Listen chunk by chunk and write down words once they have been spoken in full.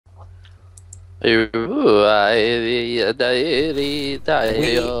I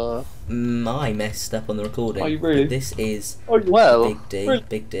messed up on the recording. Are you really? But this is Well, Big D. really?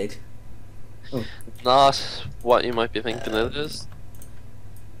 Big Dig. Not what you might be thinking it is.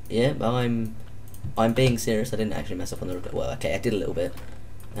 Yeah, I'm being serious. I didn't actually mess up on the record. Well, okay, I did a little bit.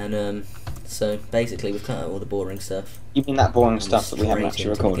 And so basically we've cut out all the boring stuff. You mean that boring And stuff that we haven't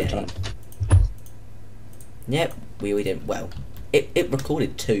straight actually into the recorded? game. Yep, we did. Well, it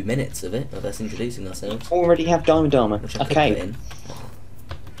recorded 2 minutes of it of us introducing ourselves. Already have Diamond Armor. Which I could put Okay. in.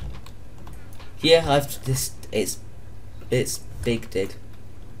 Yeah, it's Big Dig.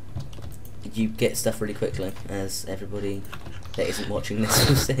 You get stuff really quickly, as everybody that isn't watching this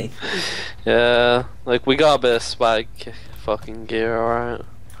will see. Yeah, like we got a bit of swag fucking gear, alright.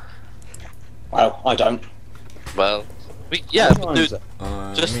 Well, I don't. Well, yeah, but dude,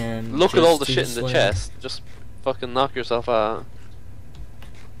 I just am look at all the just shit in too the swag. chest. Just fucking knock yourself out.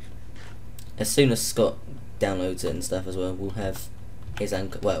 As soon as Scott downloads it and stuff as well, we'll have his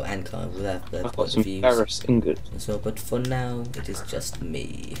and Kyle will have their I've got point some of views ferrous ingots. as well. But for now, it is just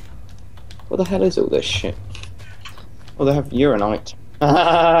me. What the hell is all this shit? Oh, they have uranite.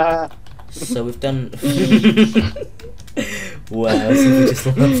 So we've done. Wow, so we just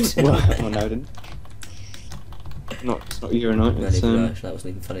loved it. Well, no, I didn't. It's not uranite. Not It's even Irish, that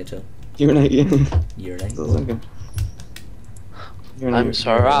wasn't even funny at all. urinate. Yeah. Urinate. That's okay. Urinate. I'm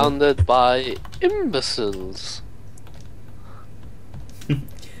surrounded by imbeciles.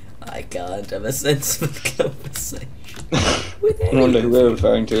 I can't have a sense of conversation. With I wonder who any we're of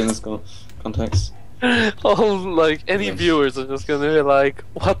referring to in this context. Oh, like any Yeah. viewers are just gonna be like,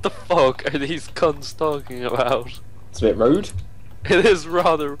 "What the fuck are these cunts talking about?" It's a bit rude. It is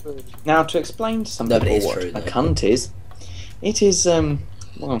rather rude. Now, to explain to some No, but it people is what true, a though. cunt is, it is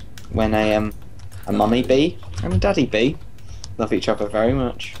well, when a mummy bee and a daddy bee love each other very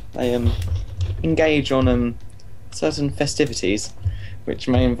much. They engage on certain festivities, which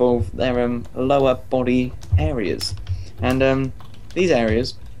may involve their lower body areas, and these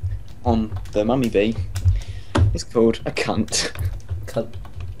areas on the mummy bee is called a cunt, Cunt.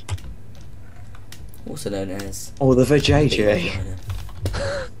 Also known as. or the Bee vajayjay. vagina.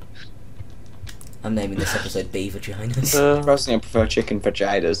 I'm naming this episode Bee Vaginas. Personally, I prefer chicken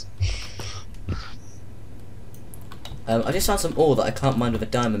vaginas. I just found some ore that I can't mine with a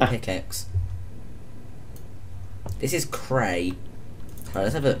diamond pickaxe. This is cray. Right,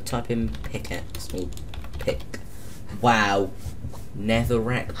 let's have a type in pickaxe or pick. Wow.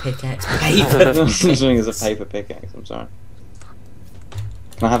 Netherrack pickaxe. Paper Assuming it's a pickaxe. paper pickaxe. I'm sorry.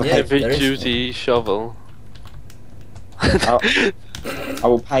 Can I have a Yeah, paper? there Heavy is duty shovel. I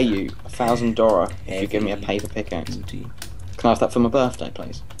will pay you $1,000 if you give me a paper pickaxe. Duty. Can I have that for my birthday,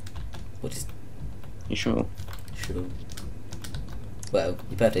 please? What is. You sure? Sure. Well,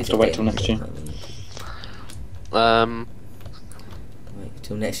 your birthday's Have to wait till next year. Wait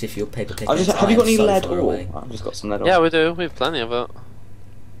till next year for your paper pickaxe. I just, have I you got am any so lead far ore? away. I've just got some lead ore. Yeah, we do. We have plenty of it.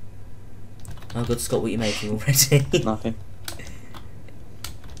 Oh god, Scott, what are you making already? Nothing.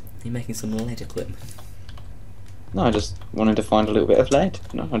 You're making some lead equipment. No, I just wanted to find a little bit of lead.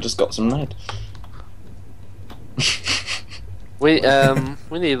 No, I just got some lead. We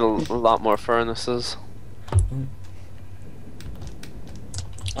need a lot more furnaces.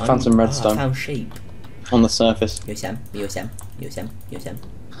 I found some redstone. I found sheep. On the surface. Yo Sam.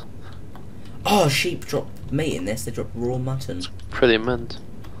 Oh, sheep drop meat in this. They drop raw mutton. Pretty mint.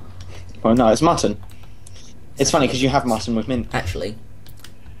 Oh no, it's mutton. It's funny because you have mutton with mint. Actually.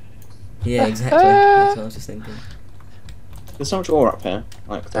 Yeah, exactly. That's what I was just thinking. There's so much ore up here.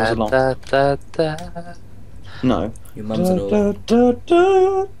 Like, there's a lot. Da. No. Your mum's an all.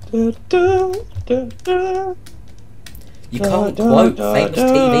 You can't quote famous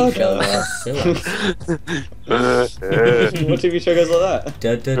TV shows. What TV show goes like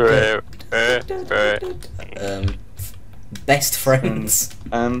that? Best friends.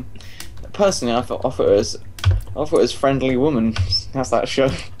 Personally, I thought it was Friendly Woman. How's that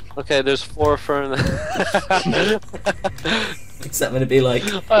show? Okay, there's 4 furnaces. Is that going to be like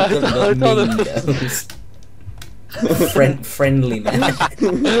I the thought Mean it Girls? Friendly man.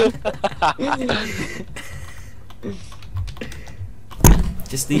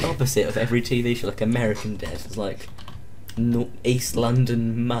 Just the opposite of every TV show, like American Dad. It's like East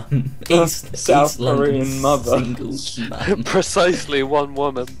London mum, South London Korean mother. single mum. Precisely one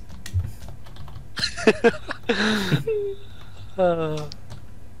woman.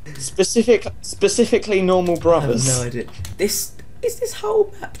 Specifically normal I have brothers. no idea. This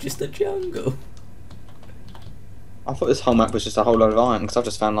whole map just a jungle. I thought this whole map was just a whole load of iron because I've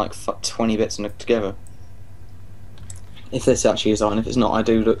just found like 20 bits together. If this actually is iron, if it's not, I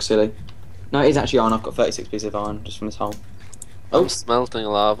do look silly. No, it is actually iron. I've got 36 pieces of iron just from this hole. Oh, I'm smelting a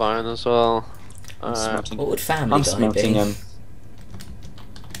lot of iron as well. I'm smelting. What would Family I'm Guy smelting. be?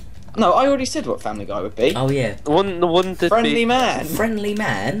 No, I already said what Family Guy would be. Oh yeah, Wouldn't it Friendly be man. friendly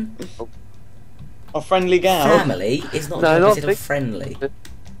man. Or friendly gal. Family is not No, I the don't opposite of think- friendly.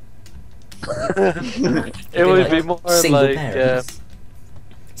 It would be more single like parents.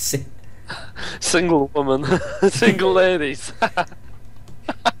 single woman, single ladies.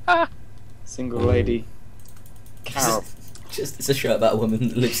 Single lady. Carol. Just it's a show about a woman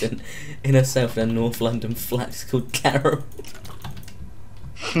that lives in a South and North London flat. It's called Carol.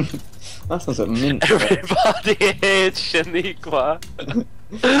 That sounds like mint. Everybody hates Shaniqua.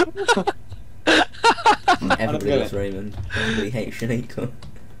 Everybody get loves it. Raymond. Everybody hates Shaniqua.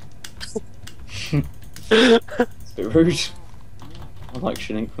 It's a bit rude. I like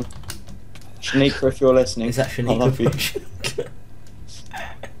Shaniqua. Shaniqua, if you're listening. Is that I love you. Shaniqua?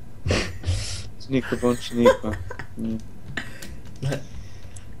 Shaniqua von Shaniqua. Yeah.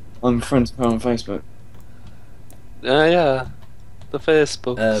 I'm friends with her on Facebook. Yeah, the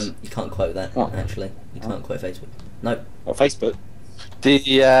Facebook. You can't quote that. What? Actually, you can't quote Facebook. No. What, Facebook? The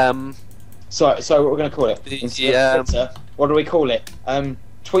So what we're going to call it? The, Instead of Twitter, what do we call it?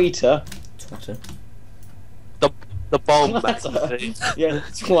 Tweeter. Twitter. the bomb Twitter. magazine. Yeah,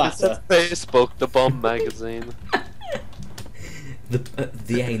 Twitter. Facebook, the bomb magazine.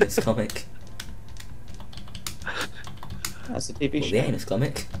 The anus comic. That's a TV Well, show. the anus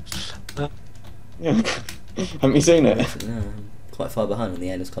comic. Yeah. Haven't you seen it? No, I'm quite far behind on the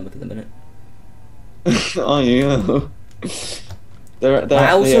anus comic at the minute. Are you? Yeah. They're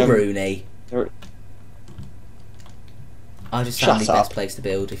Wowza, actually, Rooney. they're- I just Shut found the best up. place to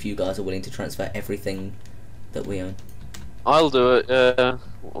build if you guys are willing to transfer everything that we own. I'll do it. But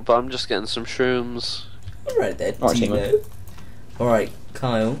I'm just getting some shrooms. Alright then, Alright, Timo. Timo. Alright,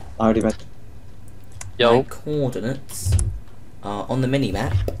 Kyle. I already read. Yo, My coordinates are on the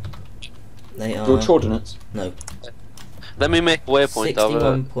mini-map. They are... Your coordinates. No. let me make a waypoint of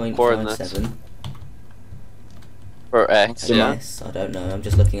it. Coordinates 61.57. for X. Yeah. Yeah. Yes, I don't know. I'm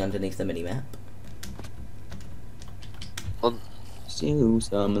just looking underneath the mini-map. Steal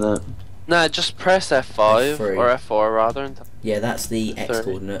some of that. Nah, just press F5 F3. or F4 rather, Yeah, that's the X 30.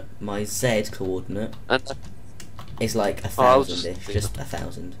 coordinate. My Z coordinate and is like Oh, I'll just 1,000-ish, leave just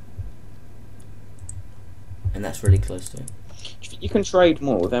 1,000. And that's really close to it, You can trade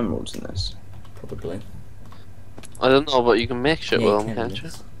more with emeralds in this. probably. I don't know, but you can make shit Yeah, with you them, can can't in you?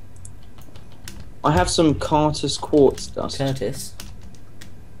 this. I have some Cartus quartz dust. Carthus.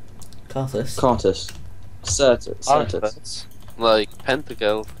 Cartus. Certus. Artifacts. Like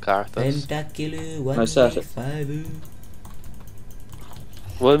Pentacle Carthus. Pentakilu, No, Certus. 1v5.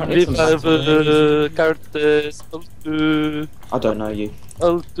 1v5 Carthus. Ultu. I don't know you.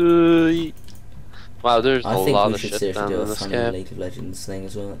 Ultu. Wow, there's a I think lot we of should shit seriously down do in a this funny game. League of Legends thing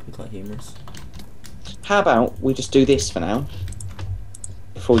as well. That'd be quite humorous. How about we just do this for now?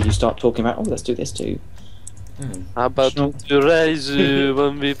 Before you start talking about, oh, let's do this too. Hmm. How about Sure. Raizu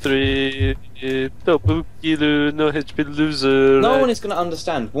 1v3 double killer, no HP loser. No one is going to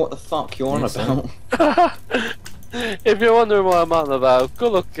understand what the fuck you're on Yes, about. If you're wondering what I'm on about, go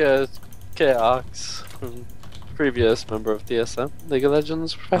look at Chaos, previous member of TSM, League of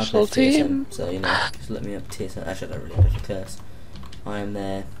Legends professional I've left TSM, team. so, you know, just let me up TSM. Actually, I don't really have a curse. I am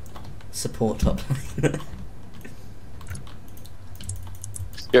their support top lane.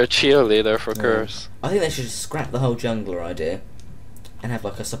 You're a cheerleader for Yeah. Curse. I think they should just scrap the whole jungler idea and have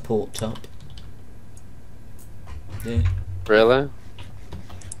like a support top. Yeah. Really?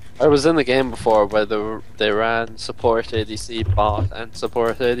 I was in the game before where they ran support ADC bot and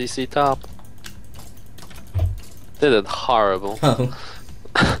support ADC top. They did horrible. Oh.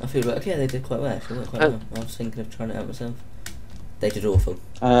 I feel like, okay, they did quite well, actually. They worked quite well. I was thinking of trying it out myself. They did awful.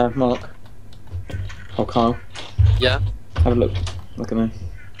 Mark. Oh, Kyle. Yeah, Have a look. Look at me.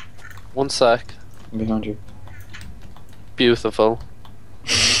 1 sec. I'm behind you. Beautiful.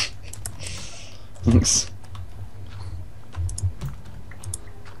 Thanks.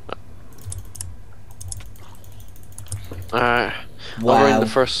 Alright. Wow. I'll bring the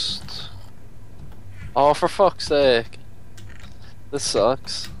first. Oh, for fuck's sake. This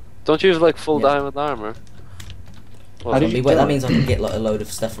sucks. Don't you have like full Yeah. diamond armor? Well, How did you Wait, that die? means I can get like a load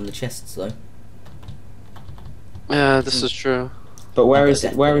of stuff from the chests, though. yeah, this is true. But where I've is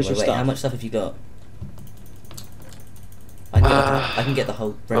got it? Where is your wait, stuff? how much stuff have you got? I can get the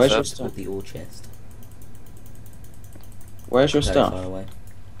whole Where's rest your of stuff? with the ore chest. Where's your Very stuff? far away.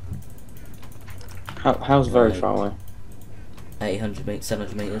 How's very Right. far away? 800 meters,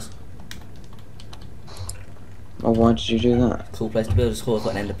 700 meters. Oh, why did you do that? Cool place to build a score. I've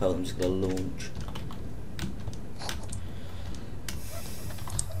got an ender pearl. I'm just gonna launch.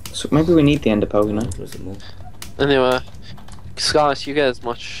 So maybe we need the ender pearl, you know? Or is it more? Anyway, Scott, you get as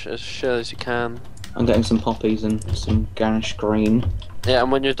much shit as you can. I'm getting some poppies and some garnish green. Yeah,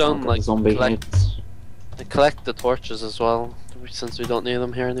 and when you're done, I'll get like the zombie heads. collect the torches as well, since we don't need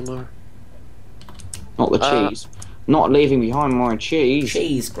them here anymore. Not the cheese. Not leaving behind my cheese.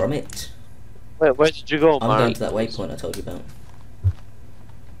 Cheese, Gromit. Wait, where did you go, I'm Mark? going to that waypoint I told you about.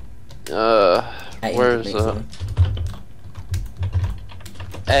 800 Where's meters away.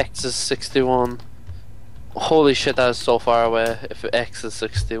 X is 61. Holy shit, that is so far away. If X is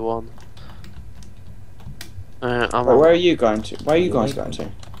 61. I'm Wait, where are you going to? Where are you guys going to?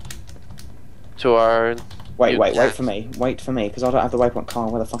 to our. Wait, You wait can't. for me. Wait for me, because I don't have the waypoint.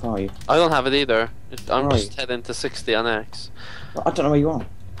 Carl, where the fuck are you? I don't have it either. I'm Right. just heading to 60 on X. I don't know where you are.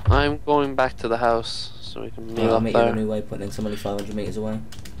 I'm going back to the house so we can meet I'll up meet you at there. a new waypoint, then I'm only 500 meters away.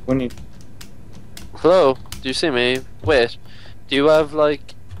 When you... Hello, do you see me? Wait, do you have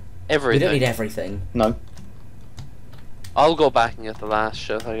like We everything? don't need everything. No. I'll go back and get the last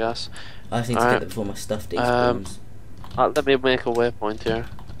shit, I guess. I just need to Alright. get it before my stuff Um, despawns. Let me make a waypoint here.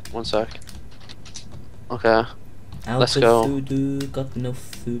 One sec. Okay, Out let's of go. Voodoo, got no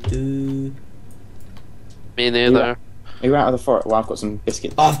voodoo. me neither. Are you out of the forest? Well, I've got some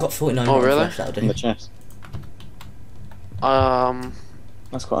biscuits Oh, I've got 49 Oh, rotten really? flesh, that'll in the do. chest. That's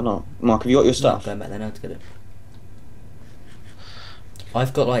That's quite a lot. Mark, have you got your I'm stuff? going back there now to get it.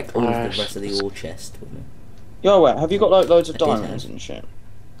 I've got like all of Alright. the rest of the ore chest with me. Yo, wait, have you got like loads of I did diamonds have. and shit?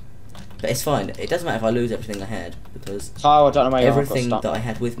 But it's fine, it doesn't matter if I lose everything I had, because Carl, I don't know where you are. I've got everything stuff. that I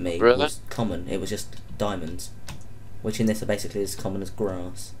had with me Really? was common, it was just diamonds. Which in this are basically as common as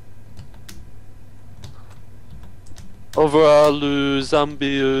grass. Overall,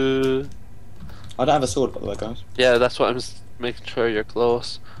 zombie. I don't have a sword, by the way, guys. Yeah, that's what I'm making sure you're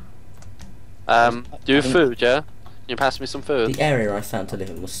close. Do you I have think- food, yeah? Can you pass me some food? The area I found to live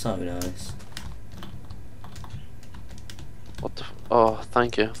in was so nice. What the oh,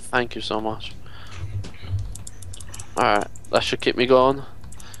 thank you. Thank you so much. Alright, that should keep me going.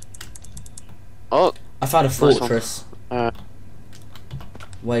 Oh, I found a Nice one. fortress. Alright.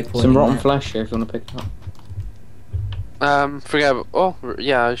 Waypoint. Some in rotten there. flesh here if you want to pick it up. forget about, oh,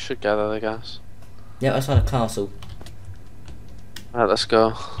 yeah, I should get it, I guess. Yeah, I found a castle. Alright, let's go.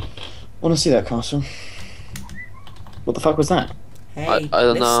 I want to see that castle. What the fuck was that? Hey, I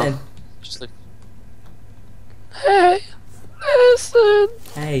don't know. listen. Just like, hey, listen.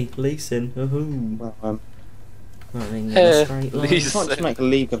 Hey, listen. Woohoo. Well, Running in Hey, a straight line. you Lisa. can't just make a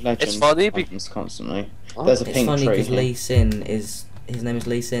League of Legends funny be- buttons constantly. Oh, There's a It's pink funny tree because here. Lee Sin is his name is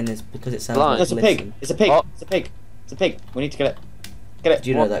Lee Sin is because it sounds Blind. like There's a listen. pig. It's a pig. Oh. It's a pig. It's a pig. We need to get it. Get it. Do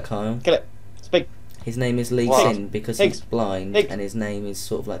you know What? that, Kyle? Kill it. It's a pig. His name is Lee What? Sin because Pigs. he's blind, Pigs. and his name is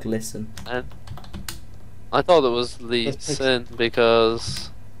sort of like listen. I thought it was Lee There's pigs. Sin because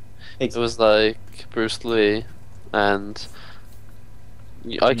Pigs. it was like Bruce Lee, and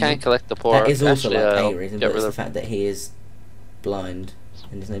I can't collect the pork. That is also Actually, like I'll a reason, get but it's rid the of. fact that he is blind,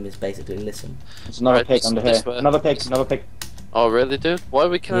 and his name is basically listen. There's another Alright, pig this- under this here. way. Another pig. Another pig. Oh really, dude? Why are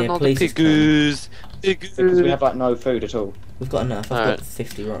we killing Yeah, all the please just piggoos? Because we have like no food at all. We've got enough. I've Alright. got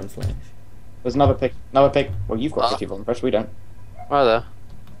 50 rotten flesh. There's another pig. Another pig. Well, you've got Ah. 50 rotten fresh. We don't. Where are they?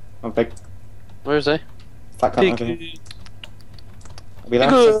 Another pig. Where is he? Fat cunt over here. Piggy. Are we allowed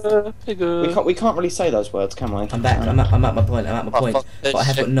to- Piggo. We can't really say those words, can we? I'm back. I'm at my point. I'm at my Oh, point. fuck this But I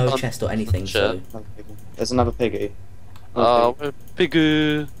have got shit, no cunt. chest or anything. So Shit. Another piggy. There's another piggy. Oh,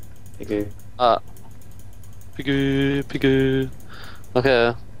 piggo. Piggy. Piggo.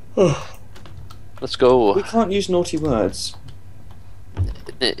 Okay, let's go. We can't use naughty words.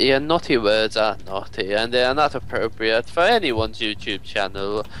 Yeah, naughty words are naughty, and they are not appropriate for anyone's YouTube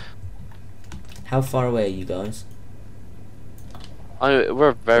channel. how far away are you guys?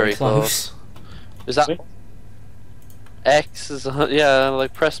 We're very We're close. close. Is that See? X? Is yeah,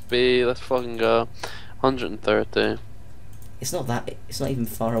 like press B. Let's fucking go. 130. It's not that. It's not even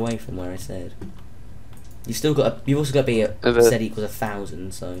far away from where I said. You still got. You've also got to be at Is it- Z equals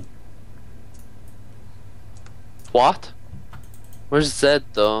 1,000. So What? Where's Z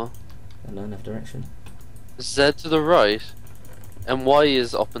though? I don't know enough direction. Z to the right, and Y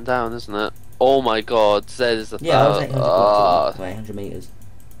is up and down, isn't it? Oh my God, Z is the Yeah, I was 800 uh, wait, 100 meters.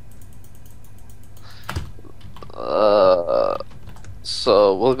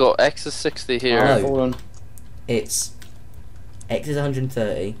 So we'll go X is 60 here. No. Hold on. It's X is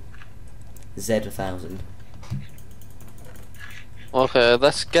 130, Z 1,000. Okay,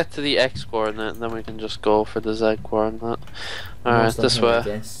 let's get to the X coordinate, and then we can just go for the Z coordinate. Alright, Whilst I'm this here, I way.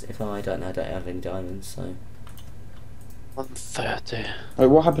 guess if I don't know, I don't have any diamonds. So 130. Wait,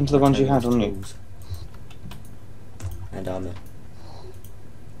 what happened to the ones you had on you? Tools. And armor.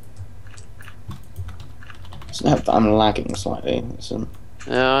 I'm lagging slightly.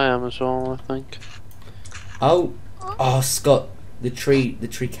 Yeah, I am as well, I think. Oh, Scott, the tree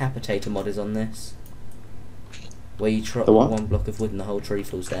capitator mod is on this. Where you drop The what? one block of wood and the whole tree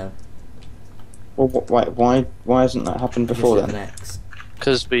falls down. Well, why hasn't that happened before Use it with then? an axe.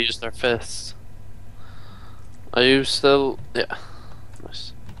 Because we used our fists. Are you still... Yeah.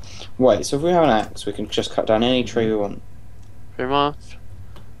 Nice. Wait, so if we have an axe, we can just cut down any tree we want. Pretty much.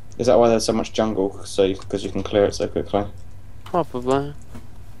 Is that why there's so much jungle? Because you can clear it so quickly? Probably.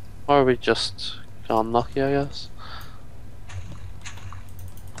 Or we just got unlucky, I guess.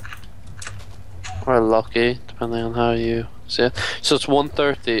 Or lucky, depending on how you see it. So it's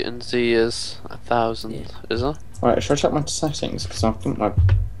 130 and Z is 1000, Yeah. is it? Right, should I check my settings? Because I think I've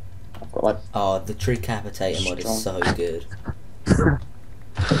got like... Oh, the tree capitator mod is so good.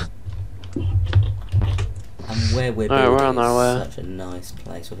 And where we're Alright, we're building on our is way. such a nice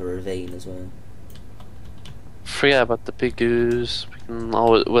place with a ravine as well. Forget about the big ooze.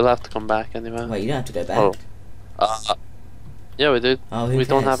 We'll have to come back anyway. Wait, you don't have to go back. Oh. Yeah, we do. Oh, who We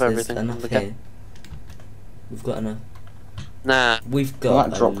don't cares? have There's everything in enough the game. here. We've got enough. Nah. We've Well, got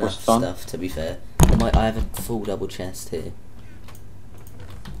that drop was enough fun. stuff, to be fair. I have a full double chest here.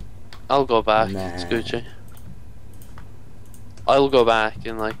 I'll go back, Nah. it's Gucci. I'll go back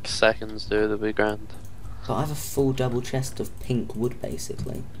in like seconds, dude, it'll be grand. But I have a full double chest of pink wood,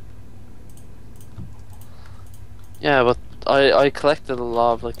 basically. Yeah, but I collected a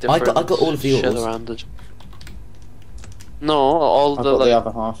lot of like different I got all of shit yours. around it. No, all I've the got like the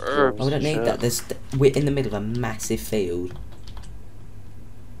other half. herbs. Oh, we don't need Shit. that. We're in the middle of a massive field.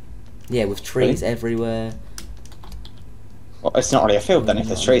 Yeah, with trees everywhere. Well, it's not really a field then if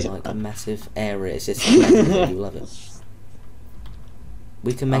there's trees in Like it. a massive area. It's just a massive area. You love it.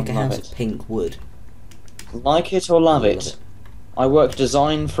 We can make a I love house it. of pink wood. Like it or love You it, I work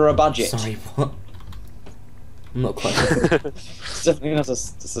design for a budget. Sorry, what? I'm not quite sure. It's definitely not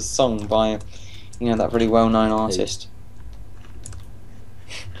it's a song by, that really well-known artist.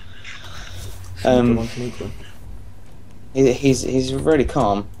 He's really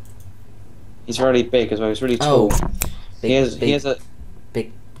calm. He's really big as well. He's really tall. He has a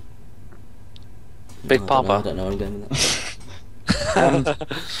big Big I Papa. don't know where I'm going with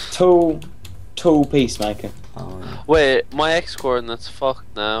that. tall peacemaker. Oh, yeah. Wait, my X coordinates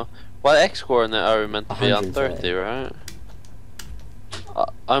fucked now. What X coordinate are we meant to be on? 130. 30, right?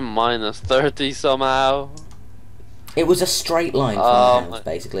 I'm minus 30 somehow. It was a straight line from Oh, the house,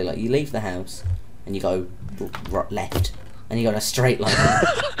 basically. Like, you leave the house, and you go left, and you go in a straight line.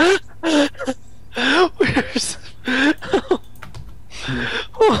 Where's...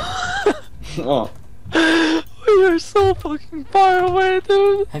 What? We are so fucking far away,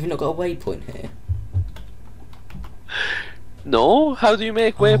 dude. Have you not got a waypoint here? No? How do you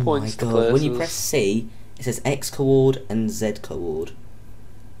make Oh my waypoints to god, when you places? press C, it says X coord and Z coord.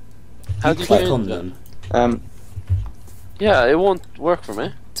 How You do you click change on it? them. Yeah, it won't work for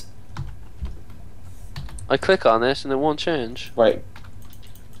me. I click on it and it won't change. Wait.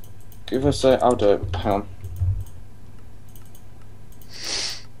 Give us a... I'll do it. Hang on.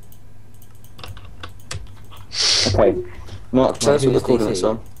 Okay. Mark, tell us what the who's coordinates DC?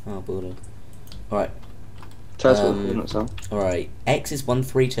 are. Oh, bulldog. Alright, Tell us what the Um, coordinates are. alright. X is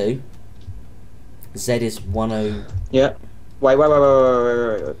 132. Z is 10. Yeah. Wait.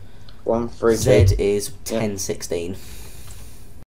 1, 3, 2. Z is 1016.